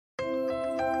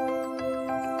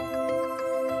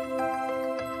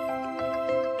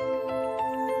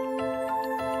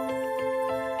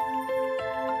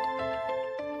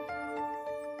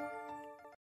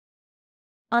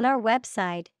On our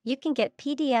website, you can get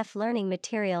PDF learning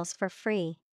materials for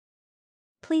free.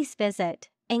 Please visit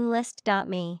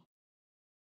englist.me.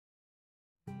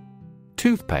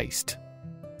 Toothpaste.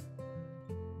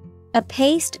 A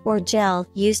paste or gel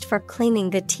used for cleaning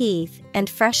the teeth and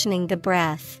freshening the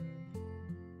breath.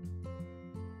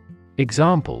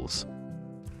 Examples: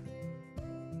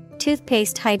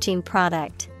 Toothpaste hygiene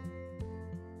product.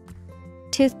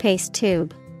 Toothpaste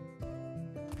tube.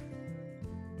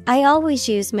 I always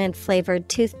use mint-flavored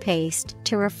toothpaste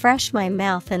to refresh my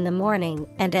mouth in the morning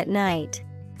and at night.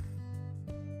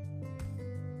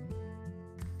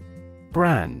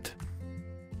 Brand.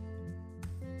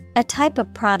 A type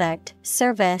of product,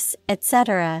 service,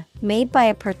 etc., made by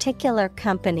a particular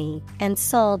company and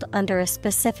sold under a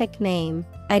specific name,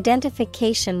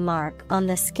 identification mark on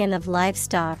the skin of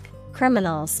livestock,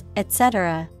 criminals,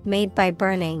 etc., made by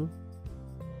burning.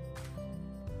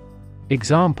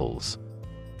 Examples: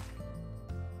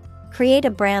 Create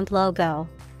a brand logo.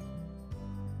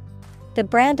 The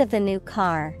brand of the new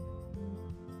car.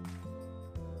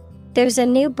 There's a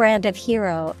new brand of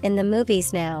hero in the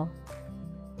movies now.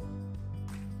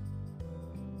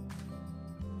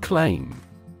 Claim.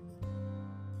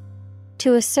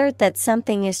 To assert that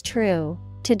something is true,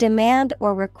 to demand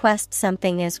or request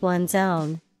something as one's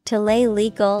own, to lay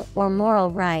legal or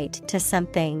moral right to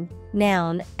something.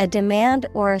 Noun, a demand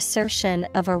or assertion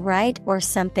of a right or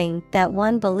something that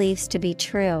one believes to be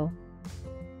true.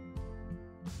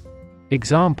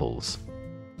 Examples: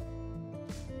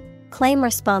 Claim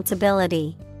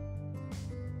responsibility.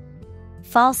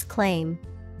 False claim.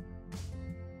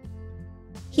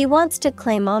 He wants to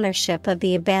claim ownership of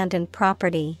the abandoned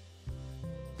property.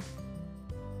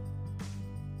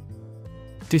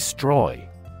 Destroy.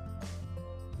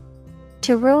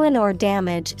 To ruin or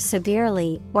damage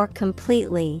severely or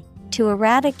completely, to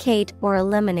eradicate or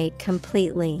eliminate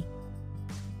completely.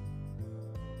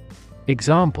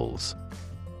 Examples: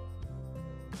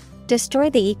 Destroy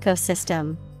the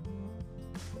ecosystem.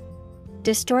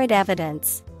 Destroyed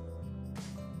evidence.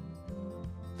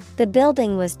 The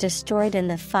building was destroyed in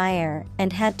the fire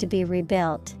and had to be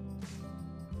rebuilt.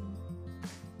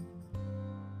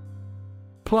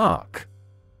 Plaque.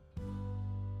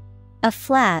 A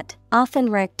flat,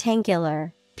 often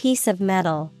rectangular, piece of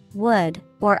metal, wood,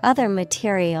 or other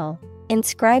material,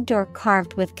 inscribed or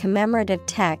carved with commemorative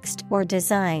text or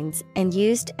designs and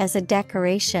used as a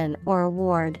decoration or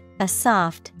award, a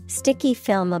soft, sticky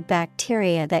film of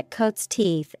bacteria that coats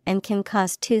teeth and can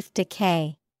cause tooth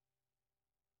decay.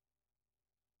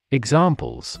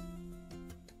 Examples: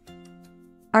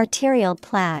 Arterial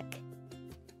plaque.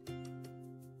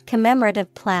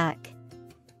 Commemorative plaque.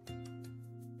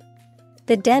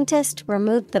 The dentist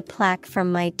removed the plaque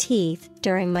from my teeth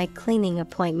during my cleaning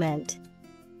appointment.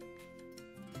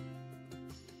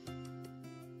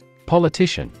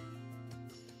 Politician.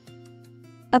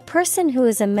 A person who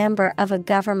is a member of a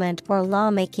government or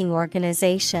lawmaking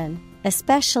organization,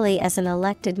 especially as an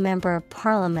elected member of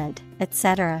parliament,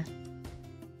 etc.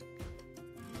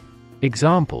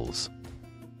 Examples: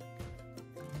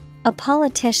 A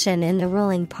politician in the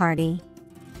ruling party.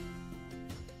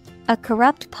 A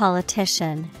corrupt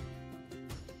politician.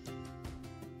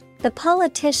 The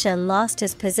politician lost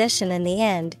his position in the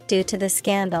end due to the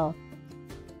scandal.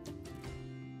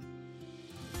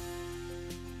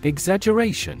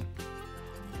 Exaggeration.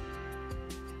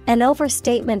 An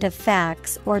overstatement of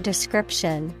facts or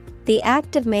description, the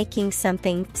act of making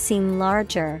something seem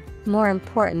larger, more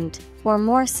important, or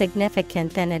more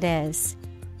significant than it is.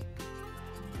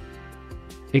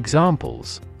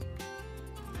 Examples: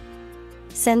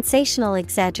 Sensational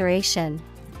exaggeration.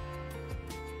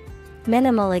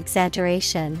 Minimal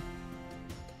exaggeration.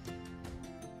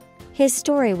 His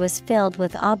story was filled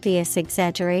with obvious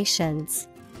exaggerations.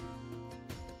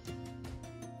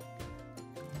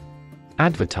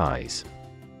 Advertise.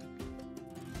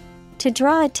 To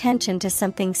draw attention to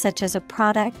something such as a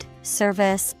product,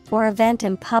 service, or event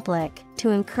in public, to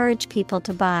encourage people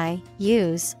to buy,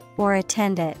 use, or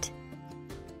attend it.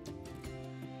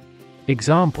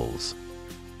 Examples: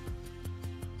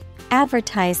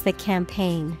 Advertise the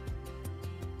campaign.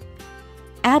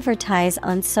 Advertise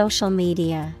on social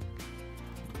media.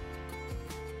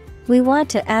 We want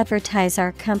to advertise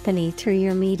our company through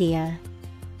your media.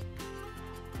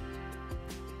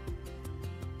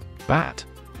 Bat.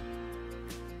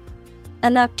 A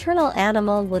nocturnal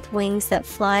animal with wings that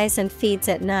flies and feeds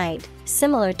at night,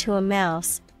 similar to a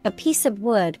mouse, a piece of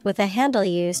wood with a handle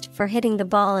used for hitting the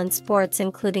ball in sports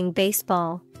including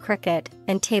baseball, cricket,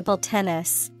 and table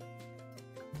tennis.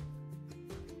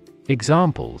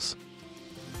 Examples: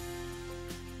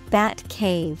 Bat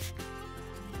cave.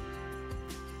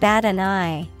 bat an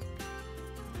eye.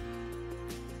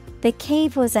 The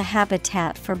cave was a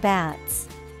habitat for bats.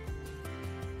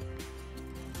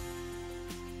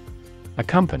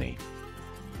 Accompany.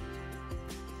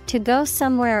 To go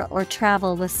somewhere or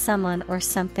travel with someone or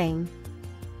something.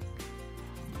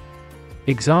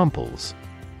 Examples: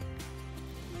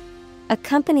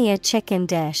 accompany a chicken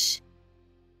dish.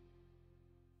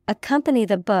 Accompany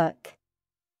the book.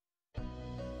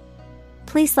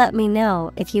 Please let me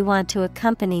know if you want to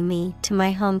accompany me to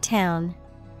my hometown.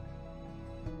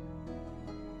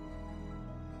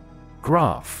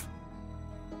 Graph.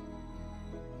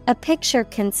 A picture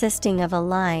consisting of a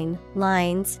line,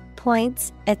 lines,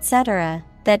 points, etc.,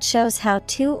 that shows how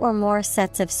two or more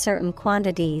sets of certain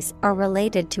quantities are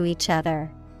related to each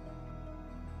other.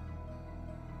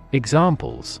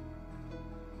 Examples: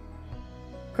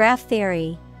 graph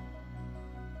theory.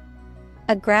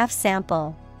 A graph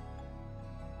sample.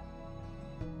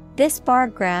 This bar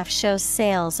graph shows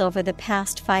sales over the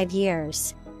past 5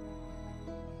 years.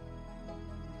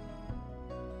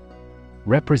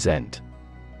 Represent.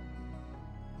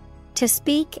 To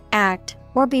speak, act,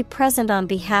 or be present on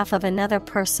behalf of another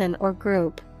person or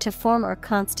group, to form or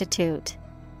constitute.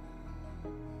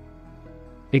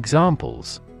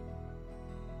 Examples: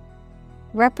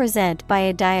 represent by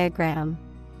a diagram.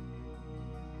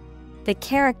 The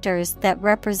characters that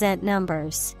represent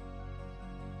numbers.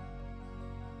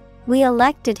 We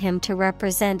elected him to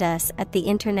represent us at the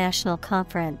international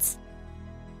conference.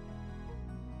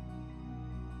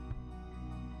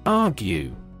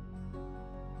 Argue.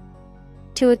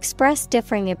 To express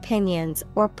differing opinions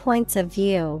or points of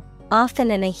view, often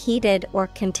in a heated or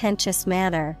contentious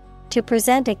manner, to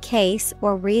present a case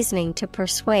or reasoning to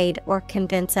persuade or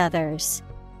convince others.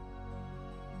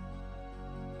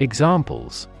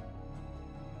 Examples: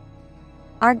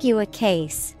 argue a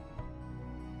case.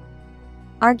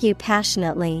 Argue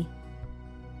passionately.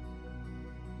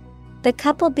 The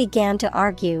couple began to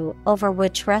argue over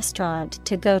which restaurant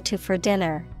to go to for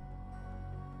dinner.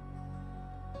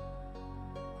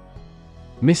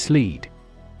 Mislead.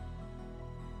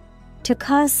 To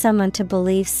cause someone to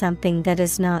believe something that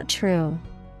is not true.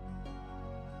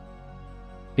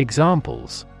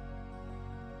 Examples: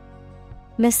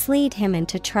 mislead him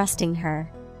into trusting her.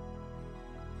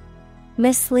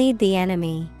 Mislead the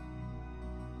enemy.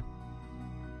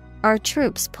 Our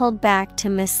troops pulled back to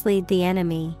mislead the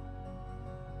enemy.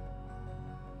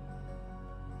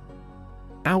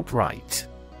 Outright.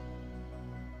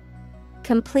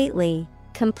 Completely,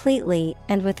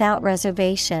 and without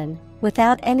reservation,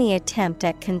 without any attempt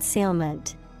at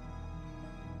concealment.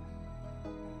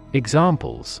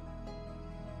 Examples: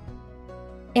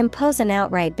 impose an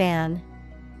outright ban.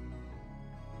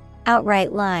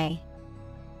 Outright lie.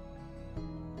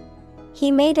 He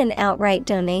made an outright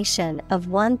donation of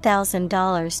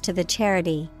 $1,000 to the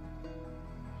charity.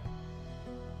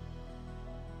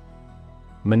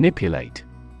 Manipulate.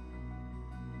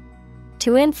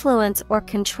 To influence or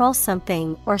control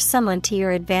something or someone to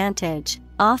your advantage,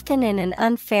 often in an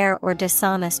unfair or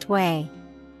dishonest way.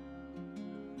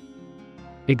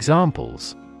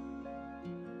 Examples: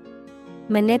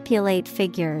 manipulate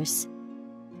figures.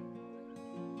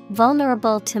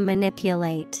 Vulnerable to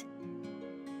manipulate.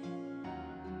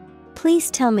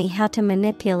 Please tell me how to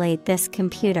manipulate this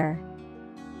computer.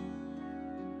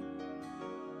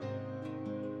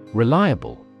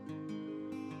 Reliable.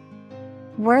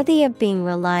 Worthy of being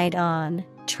relied on,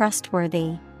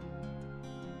 trustworthy.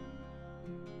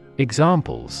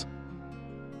 Examples: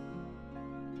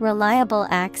 reliable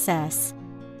access.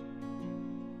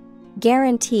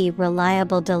 Guarantee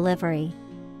reliable delivery.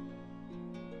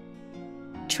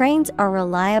 Trains are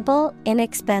reliable,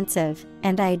 inexpensive,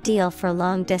 and ideal for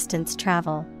long-distance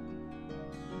travel.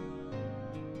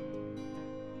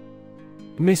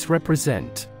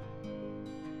 Misrepresent.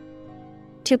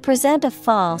 To present a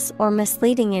false or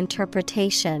misleading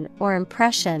interpretation or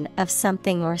impression of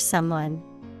something or someone.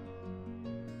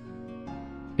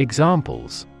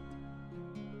 Examples: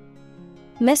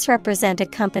 misrepresent a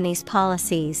company's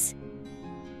policies.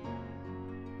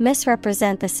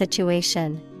 Misrepresent the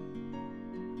situation.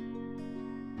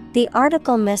 The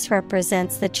article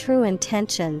misrepresents the true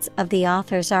intentions of the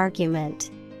author's argument.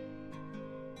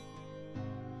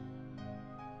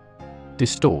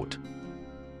 Distort.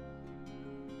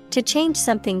 To change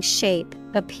something's shape,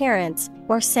 appearance,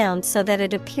 or sound so that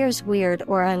it appears weird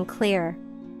or unclear.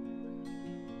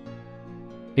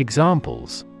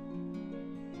 Examples: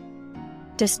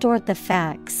 distort the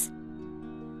facts.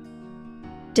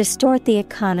 Distort the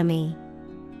economy.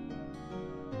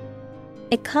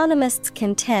 Economists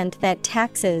contend that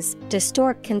taxes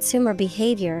distort consumer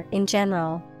behavior in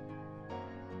general.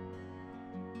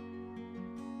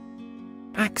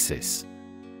 Axis.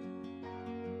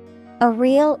 A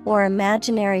real or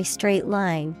imaginary straight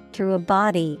line through a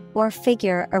body or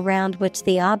figure around which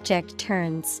the object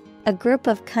turns, a group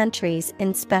of countries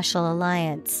in special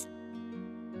alliance.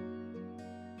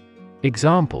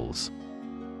 Examples: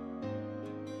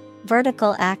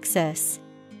 vertical axis,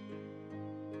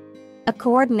 a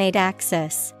coordinate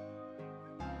axis.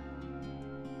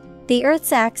 The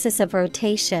Earth's axis of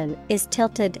rotation is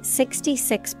tilted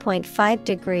 66.5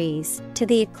 degrees to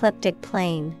the ecliptic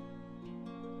plane.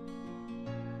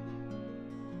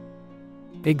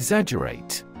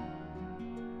 Exaggerate.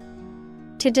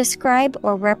 To describe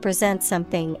or represent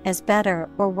something as better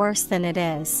or worse than it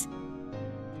is.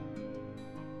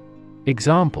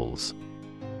 Examples: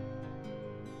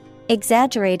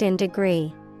 exaggerate in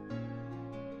degree,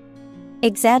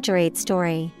 exaggerate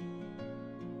story.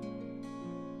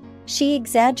 She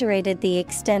exaggerated the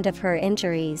extent of her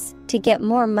injuries to get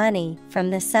more money from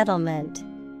the settlement.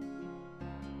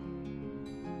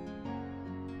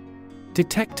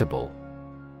 Detectable.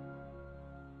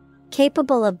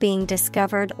 Capable of being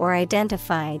discovered or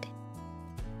identified.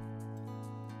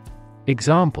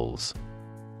 Examples: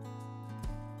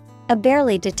 a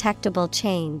barely detectable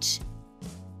change.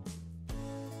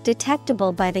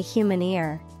 Detectable by the human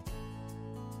ear.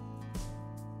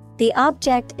 The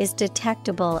object is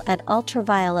detectable at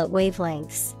ultraviolet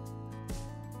wavelengths.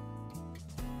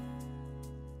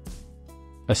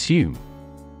 Assume.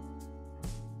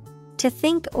 To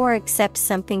think or accept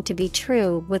something to be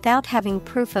true without having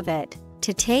proof of it,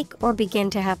 to take or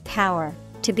begin to have power,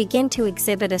 to begin to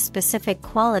exhibit a specific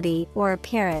quality or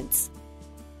appearance.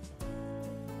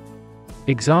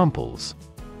 Examples: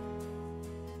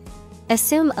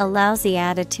 assume a lousy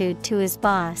attitude to his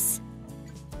boss.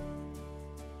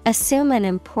 Assume an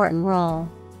important role.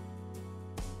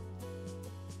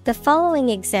 The following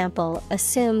example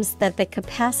assumes that the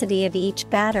capacity of each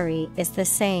battery is the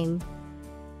same.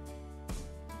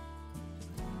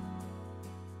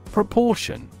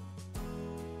 Proportion.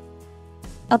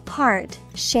 A part,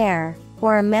 share,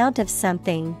 or amount of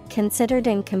something considered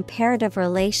in comparative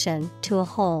relation to a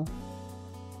whole.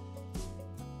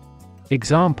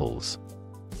 Examples: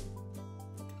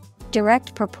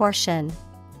 direct proportion.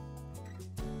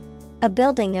 A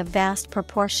building of vast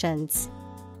proportions.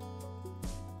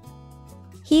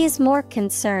 He is more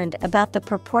concerned about the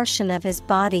proportion of his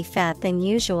body fat than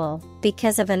usual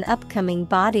because of an upcoming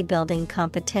bodybuilding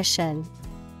competition.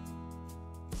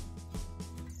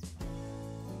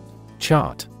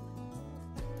 Chart.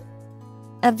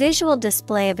 A visual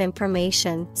display of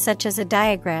information such as a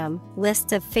diagram,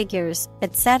 lists of figures,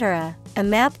 etc., a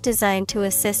map designed to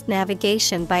assist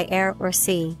navigation by air or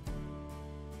sea.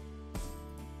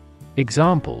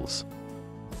 Examples: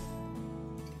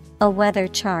 a weather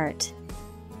chart.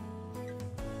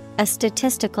 A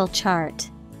statistical chart.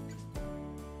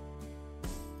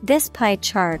 This pie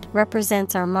chart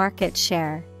represents our market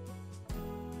share.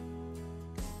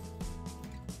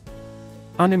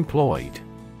 Unemployed.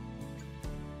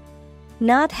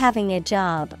 Not having a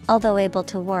job, although able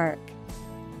to work.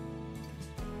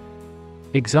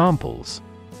 Examples: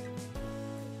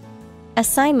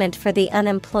 assignment for the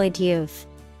unemployed youth.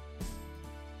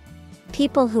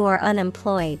 People who are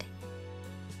unemployed.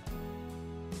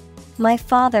 My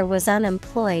father was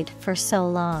unemployed for so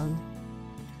long.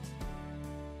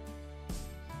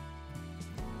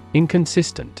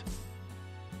 Inconsistent.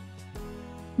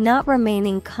 Not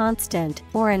remaining constant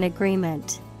or in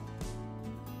agreement.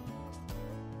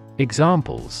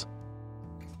 Examples: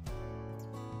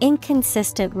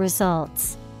 inconsistent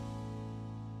results.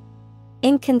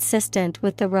 Inconsistent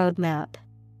with the roadmap.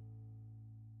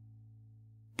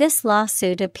 This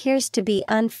lawsuit appears to be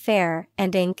unfair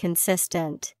and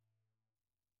inconsistent.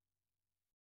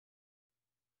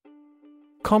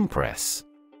 Compress.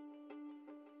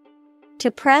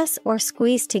 To press or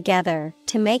squeeze together,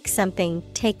 to make something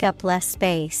take up less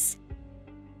space.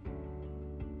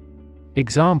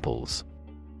 Examples: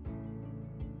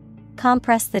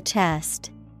 compress the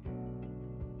chest.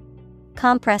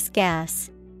 Compress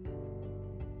gas.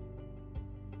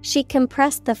 She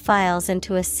compressed the files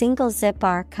into a single zip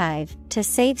archive to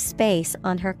save space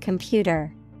on her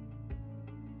computer.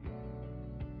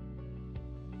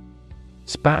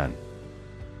 Span.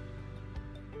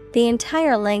 The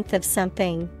entire length of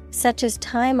something, such as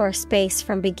time or space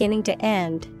from beginning to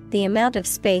end, the amount of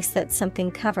space that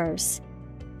something covers.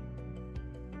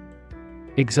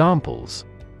 Examples: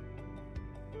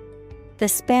 the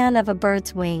span of a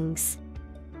bird's wings.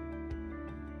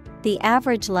 The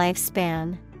average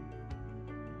lifespan.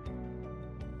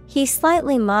 He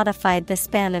slightly modified the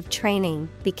span of training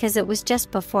because it was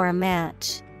just before a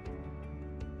match.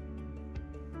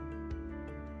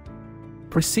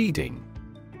 Preceding.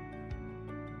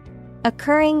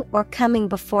 Occurring or coming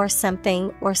before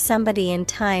something or somebody in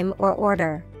time or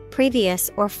order,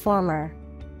 previous or former.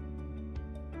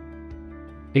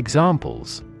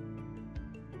 Examples: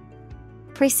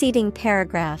 Preceding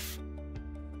paragraph.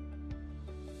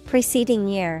 Preceding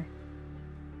year.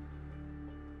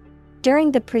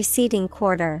 During the preceding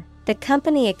quarter, the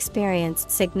company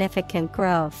experienced significant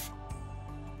growth.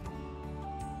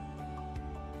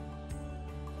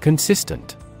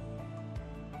 Consistent.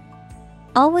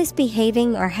 Always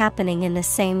behaving or happening in the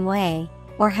same way,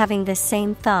 or having the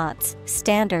same thoughts,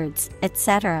 standards,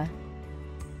 etc.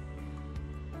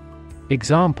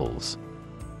 Examples: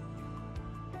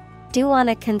 Do on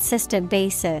a consistent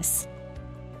basis.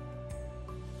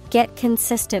 Get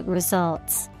consistent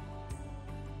results.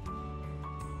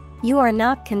 You are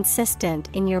not consistent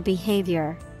in your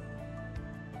behavior.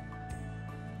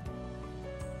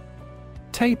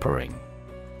 Tapering.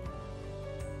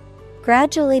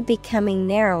 Gradually becoming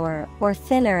narrower or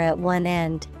thinner at one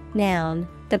end. Noun,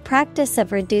 the practice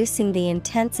of reducing the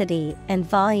intensity and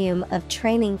volume of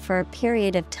training for a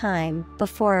period of time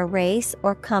before a race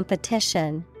or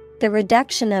competition. The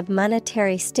reduction of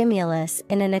monetary stimulus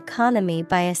in an economy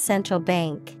by a central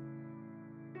bank.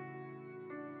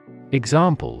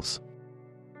 Examples: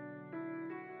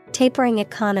 Tapering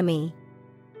economy.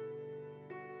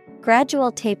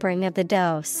 Gradual tapering of the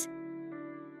dose.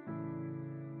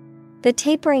 The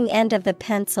tapering end of the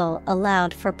pencil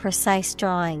allowed for precise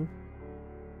drawing.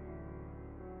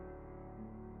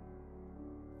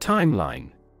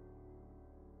 Timeline.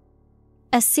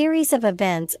 A series of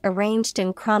events arranged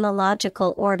in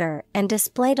chronological order and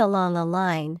displayed along a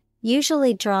line,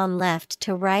 usually drawn left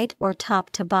to right or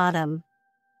top to bottom.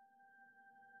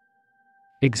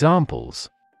 Examples: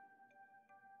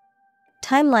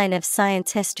 Timeline of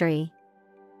science history.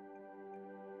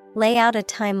 Lay out a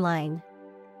timeline.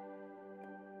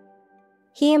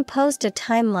 He imposed a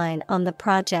timeline on the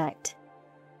project.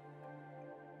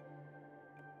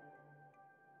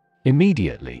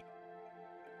 Immediately.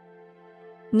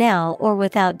 Now or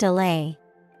without delay.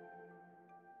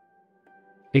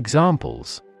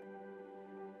 Examples: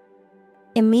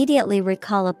 Immediately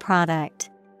recall a product.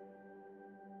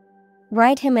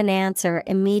 Write him an answer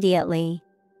immediately.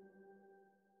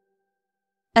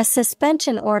 A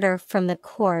suspension order from the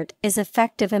court is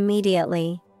effective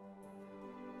immediately.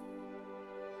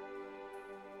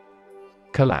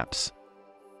 Collapse.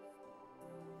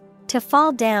 To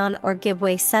fall down or give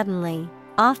way suddenly,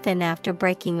 often after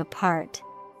breaking apart.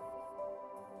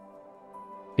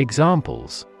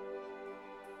 Examples: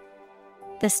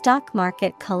 The stock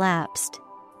market collapsed.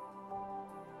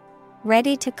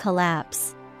 Ready to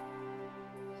collapse.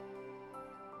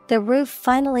 The roof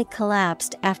finally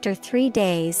collapsed after 3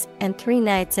 days and 3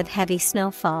 nights of heavy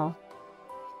snowfall.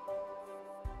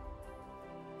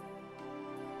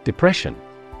 Depression.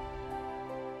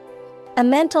 A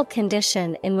mental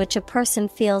condition in which a person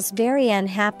feels very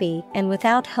unhappy and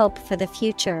without hope for the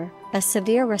future, a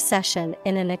severe recession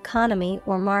in an economy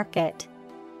or market.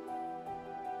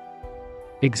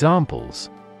 Examples: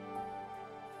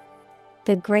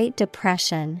 The Great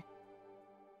Depression.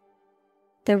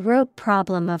 The root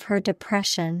problem of her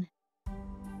depression.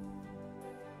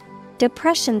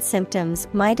 Depression symptoms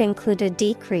might include a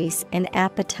decrease in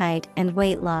appetite and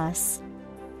weight loss.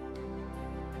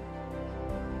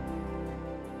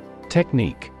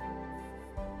 Technique.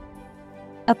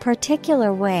 A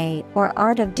particular way or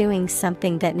art of doing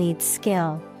something that needs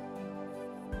skill.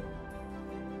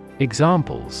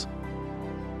 Examples: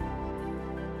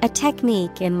 A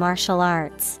technique in martial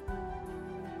arts.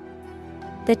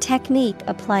 The technique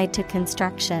applied to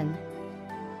construction.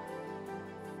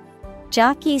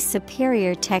 Jockey's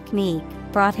superior technique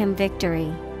brought him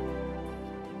victory.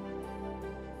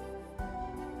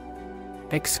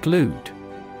 Exclude.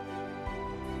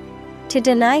 To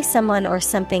deny someone or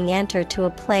something enter to a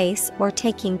place or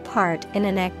taking part in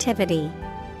an activity.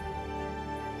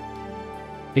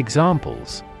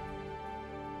 Examples: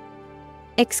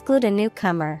 Exclude a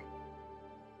newcomer.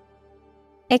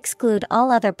 Exclude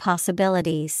all other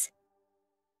possibilities.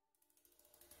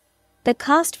 The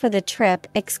cost for the trip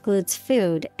excludes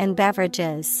food and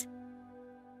beverages.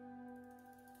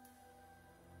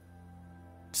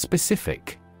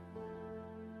 Specific.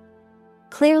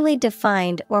 Clearly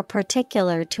defined or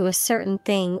particular to a certain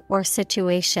thing or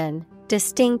situation,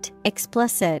 distinct,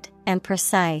 explicit, and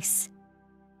precise.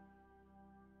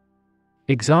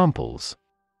 Examples: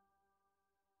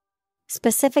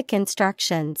 Specific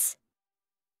instructions.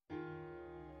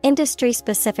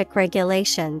 Industry-specific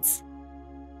regulations.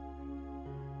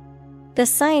 The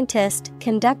scientist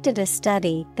conducted a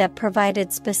study that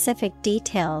provided specific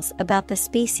details about the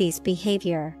species'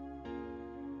 behavior.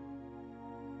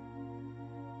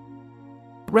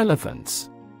 Relevance.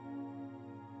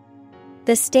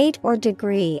 The state or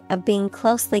degree of being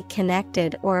closely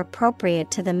connected or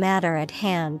appropriate to the matter at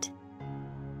hand.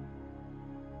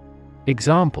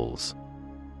 Examples: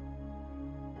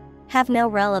 Have no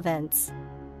relevance.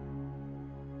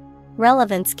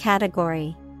 Relevance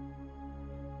category.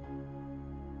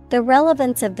 The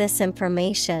relevance of this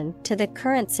information to the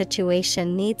current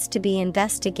situation needs to be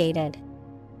investigated.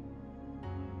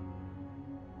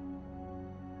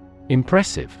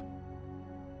 Impressive.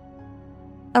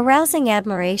 Arousing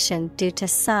admiration due to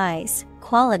size,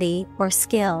 quality, or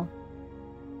skill.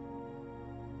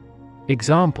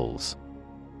 Examples: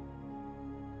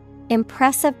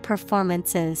 Impressive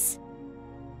performances.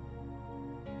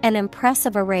 An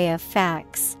impressive array of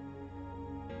facts.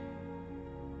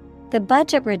 The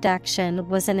budget reduction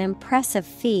was an impressive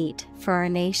feat for our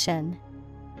nation.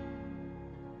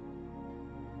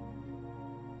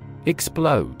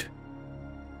 Explode.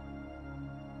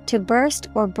 To burst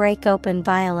or break open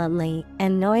violently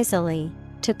and noisily,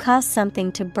 to cause something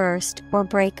to burst or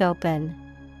break open.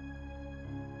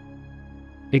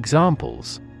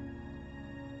 Examples: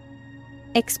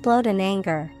 Explode in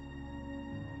anger.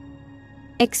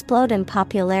 Explode in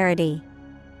popularity.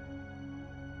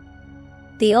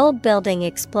 The old building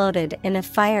exploded in a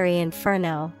fiery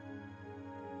inferno.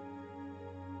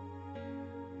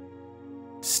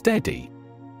 Steady.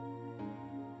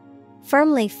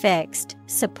 Firmly fixed,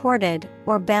 supported,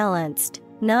 or balanced,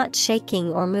 not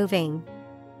shaking or moving.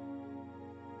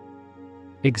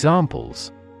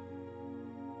 Examples: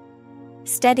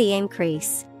 Steady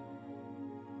increase.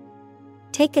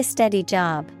 Take a steady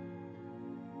job.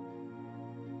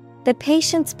 The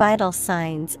patient's vital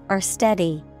signs are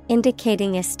steady,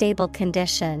 indicating a stable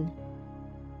condition.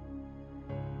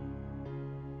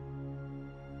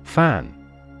 Fan.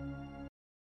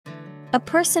 A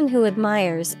person who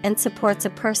admires and supports a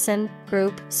person,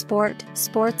 group, sport,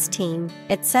 sports team,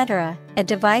 etc. A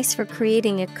device for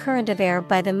creating a current of air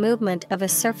by the movement of a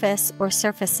surface or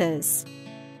surfaces.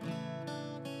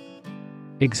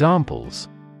 Examples: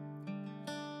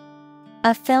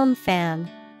 A film fan.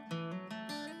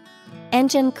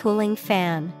 Engine cooling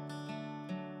fan.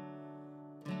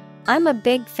 I'm a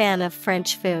big fan of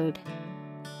French food.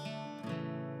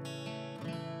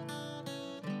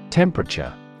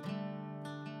 Temperature.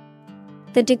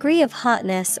 The degree of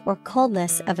hotness or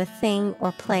coldness of a thing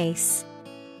or place.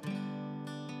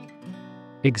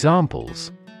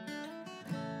 Examples: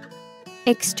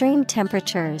 Extreme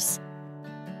temperatures.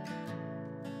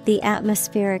 The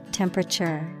atmospheric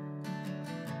temperature.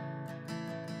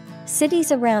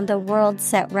 Cities around the world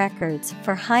set records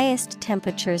for highest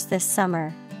temperatures this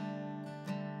summer.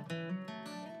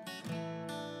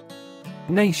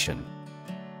 Nation.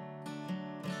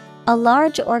 A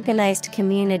large organized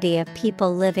community of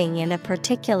people living in a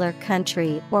particular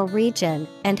country or region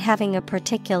and having a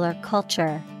particular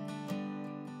culture.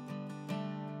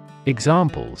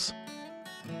 Examples: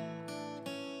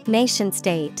 Nation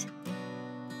state.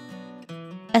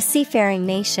 A seafaring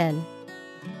nation.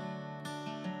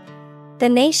 The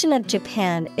nation of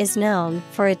Japan is known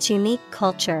for its unique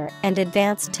culture and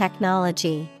advanced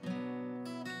technology.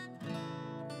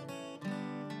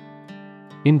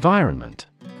 Environment.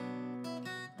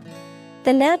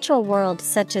 The natural world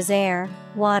such as air,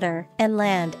 water, and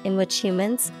land in which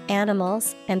humans,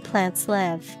 animals, and plants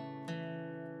live.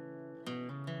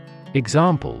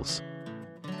 Examples: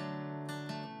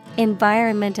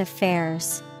 Environment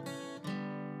affairs.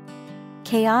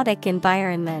 Chaotic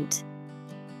environment.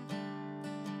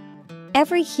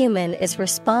 Every human is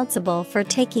responsible for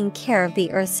taking care of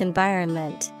the Earth's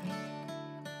environment.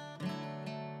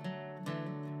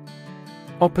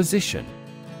 Opposition.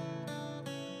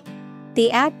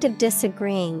 The act of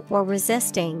disagreeing or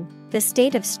resisting, the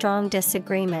state of strong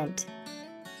disagreement.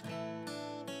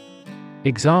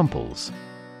 Examples: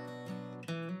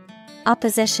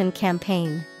 Opposition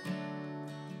campaign.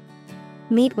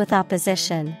 Meet with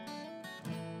opposition.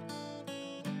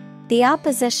 The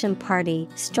opposition party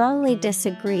strongly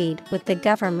disagreed with the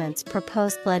government's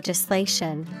proposed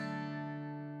legislation.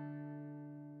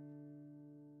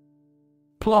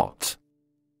 Plot.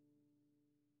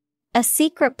 A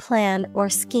secret plan or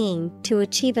scheme to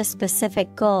achieve a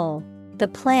specific goal. The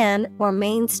plan or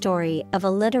main story of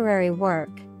a literary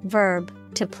work. Verb,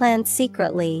 to plan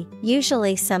secretly,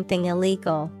 usually something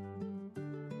illegal.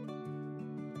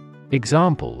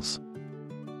 Examples: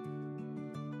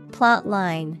 Plot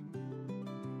line.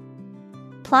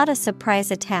 Plot a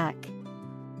surprise attack.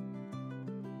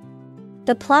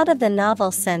 The plot of the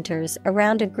novel centers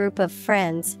around a group of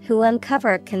friends who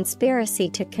uncover a conspiracy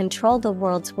to control the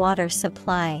world's water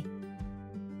supply.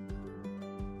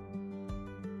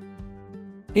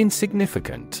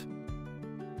 Insignificant.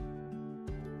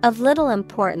 Of little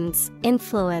importance,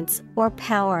 influence, or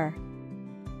power.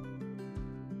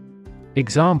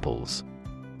 Examples: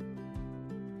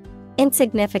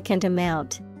 Insignificant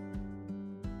amount.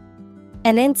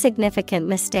 An insignificant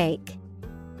mistake.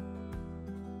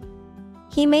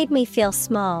 He made me feel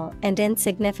small and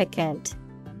insignificant.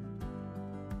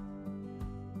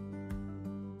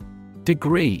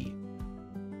 Degree.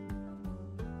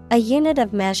 A unit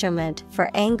of measurement for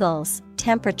angles,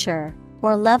 temperature,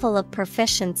 or level of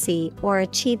proficiency or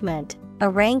achievement, a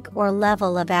rank or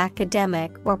level of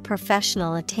academic or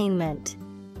professional attainment.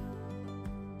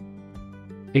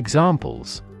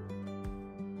 Examples: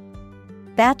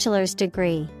 Bachelor's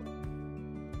degree.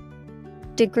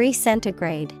 Degree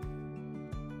centigrade.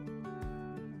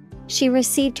 She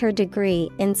received her degree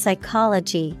in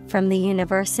psychology from the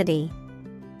university.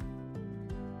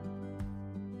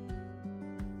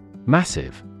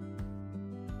 Massive.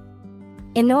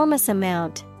 Enormous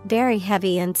amount, very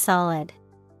heavy and solid.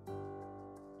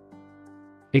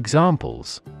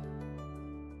 Examples: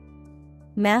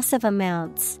 Massive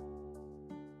amounts.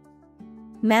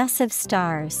 Massive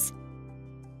stars.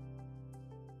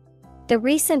 The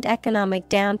recent economic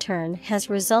downturn has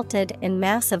resulted in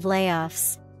massive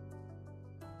layoffs.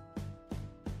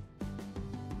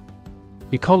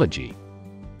 Ecology.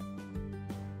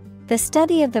 The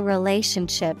study of the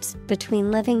relationships between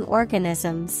living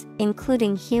organisms,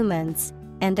 including humans,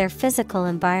 and their physical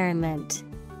environment.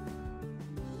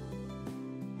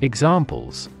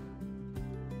 Examples: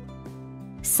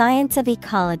 Science of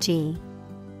ecology.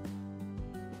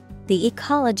 The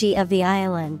ecology of the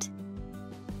island.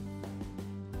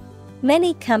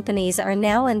 Many companies are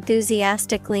now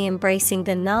enthusiastically embracing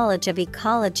the knowledge of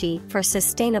ecology for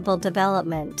sustainable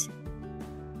development.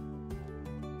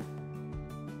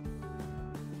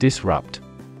 Disrupt.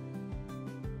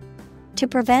 To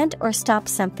prevent or stop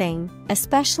something,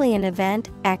 especially an event,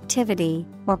 activity,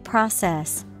 or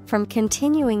process, from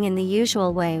continuing in the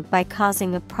usual way by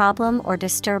causing a problem or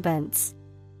disturbance.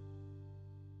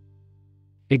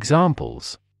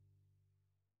 Examples: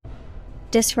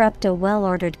 Disrupt a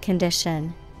well-ordered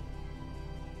condition.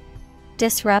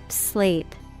 Disrupt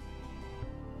sleep.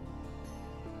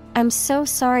 I'm so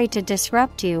sorry to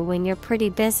disrupt you when you're pretty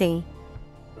busy.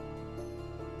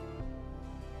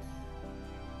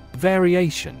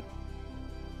 Variation.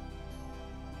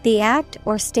 The act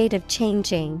or state of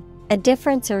changing, a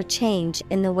difference or change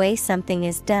in the way something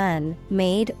is done,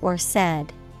 made, or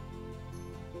said.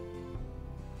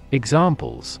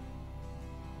 Examples: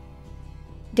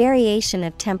 Variation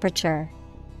of temperature.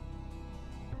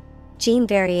 Gene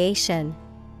variation.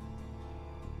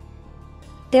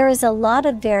 There is a lot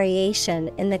of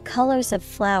variation in the colors of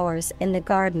flowers in the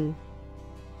garden.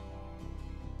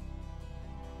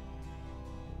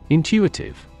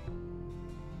 Intuitive.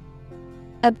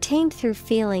 Obtained through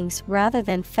feelings rather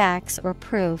than facts or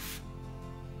proof.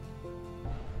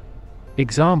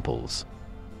 Examples: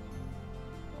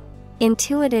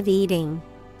 Intuitive eating.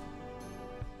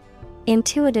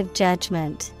 Intuitive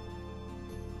judgment.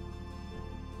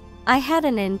 I had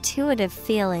an intuitive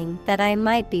feeling that I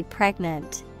might be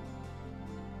pregnant.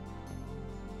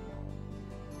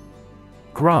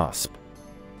 Grasp.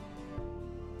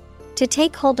 To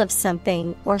take hold of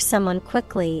something or someone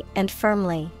quickly and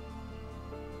firmly.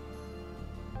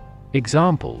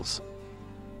 Examples: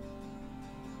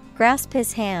 Grasp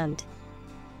his hand.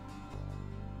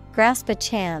 Grasp a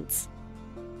chance.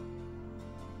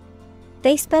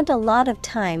 They spent a lot of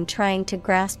time trying to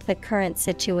grasp the current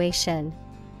situation.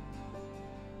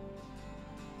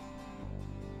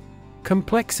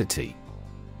 Complexity.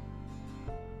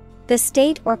 The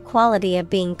state or quality of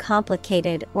being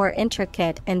complicated or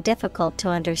intricate and difficult to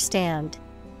understand.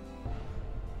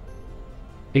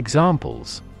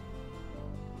 Examples: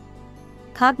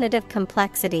 Cognitive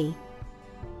complexity.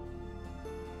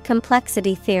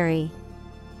 Complexity theory.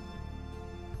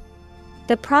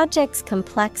 The project's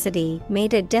complexity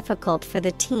made it difficult for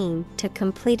the team to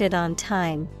complete it on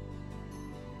time.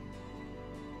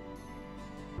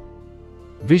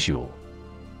 Visual.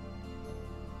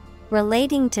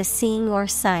 Relating to seeing or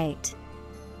sight.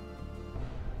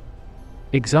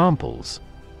 Examples: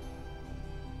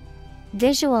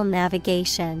 Visual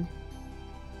navigation.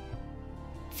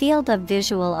 Field of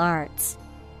visual arts.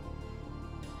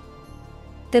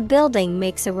 The building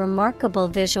makes a remarkable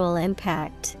visual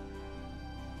impact.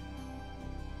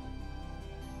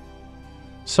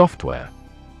 Software.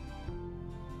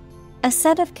 A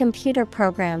set of computer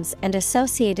programs and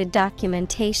associated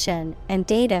documentation and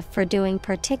data for doing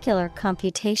particular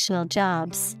computational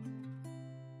jobs.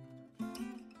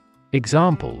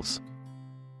 Examples: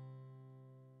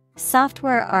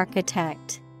 software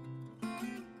architect,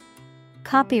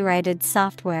 copyrighted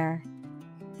software.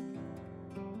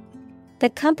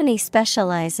 The company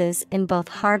specializes in both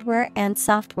hardware and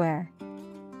software.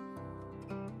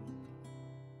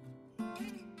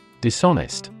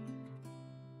 Dishonest.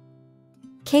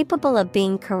 Capable of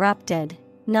being corrupted,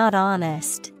 not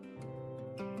honest.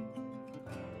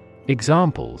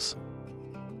 Examples: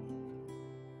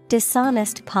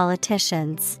 dishonest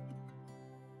politicians.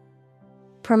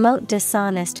 Promote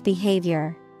dishonest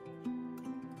behavior.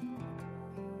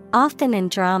 Often in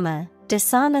drama,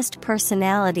 dishonest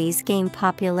personalities gain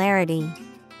popularity.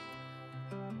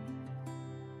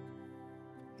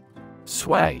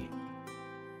 Sway.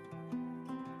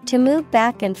 To move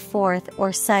back and forth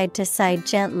or side to side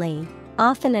gently,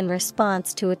 often in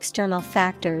response to external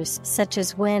factors such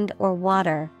as wind or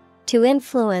water. To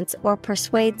influence or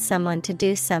persuade someone to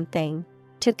do something.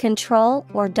 To control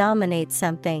or dominate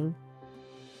something.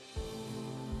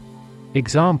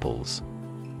 Examples: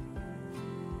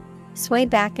 sway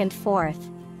back and forth.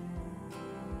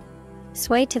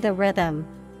 Sway to the rhythm.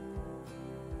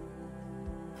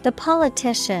 The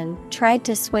politician tried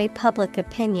to sway public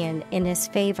opinion in his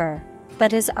favor,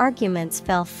 but his arguments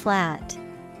fell flat.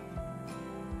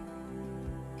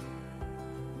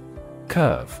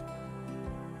 Curve.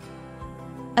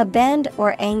 A bend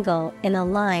or angle in a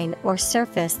line or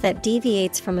surface that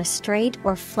deviates from a straight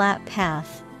or flat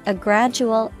path, a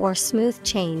gradual or smooth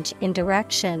change in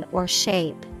direction or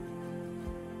shape.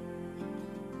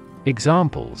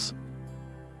 Examples: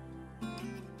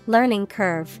 learning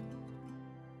curve.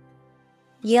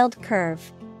 Yield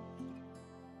curve.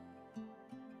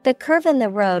 The curve in the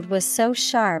road was so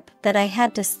sharp that I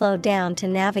had to slow down to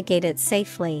navigate it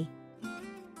safely.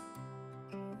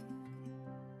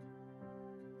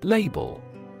 Label.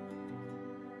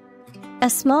 A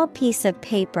small piece of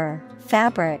paper,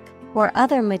 fabric, or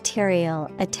other material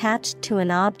attached to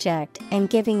an object and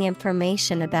giving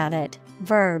information about it.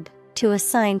 Verb, to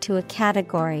assign to a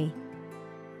category.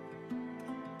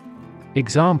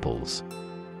 Examples: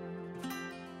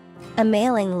 a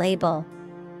mailing label.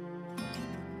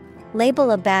 Label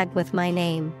a bag with my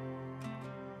name.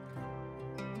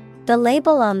 The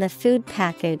label on the food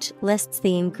package lists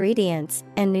the ingredients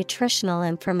and nutritional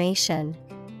information.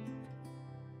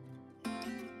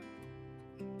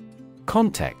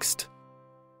 Context.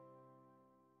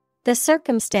 The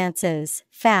circumstances,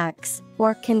 facts,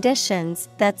 or conditions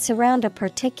that surround a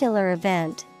particular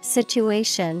event,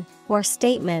 situation, or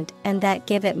statement and that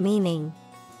give it meaning.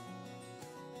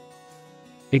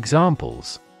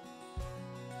 Examples: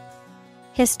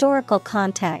 historical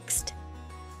context.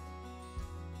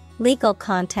 Legal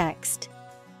context.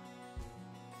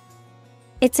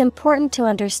 It's important to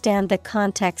understand the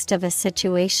context of a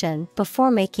situation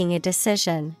before making a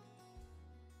decision.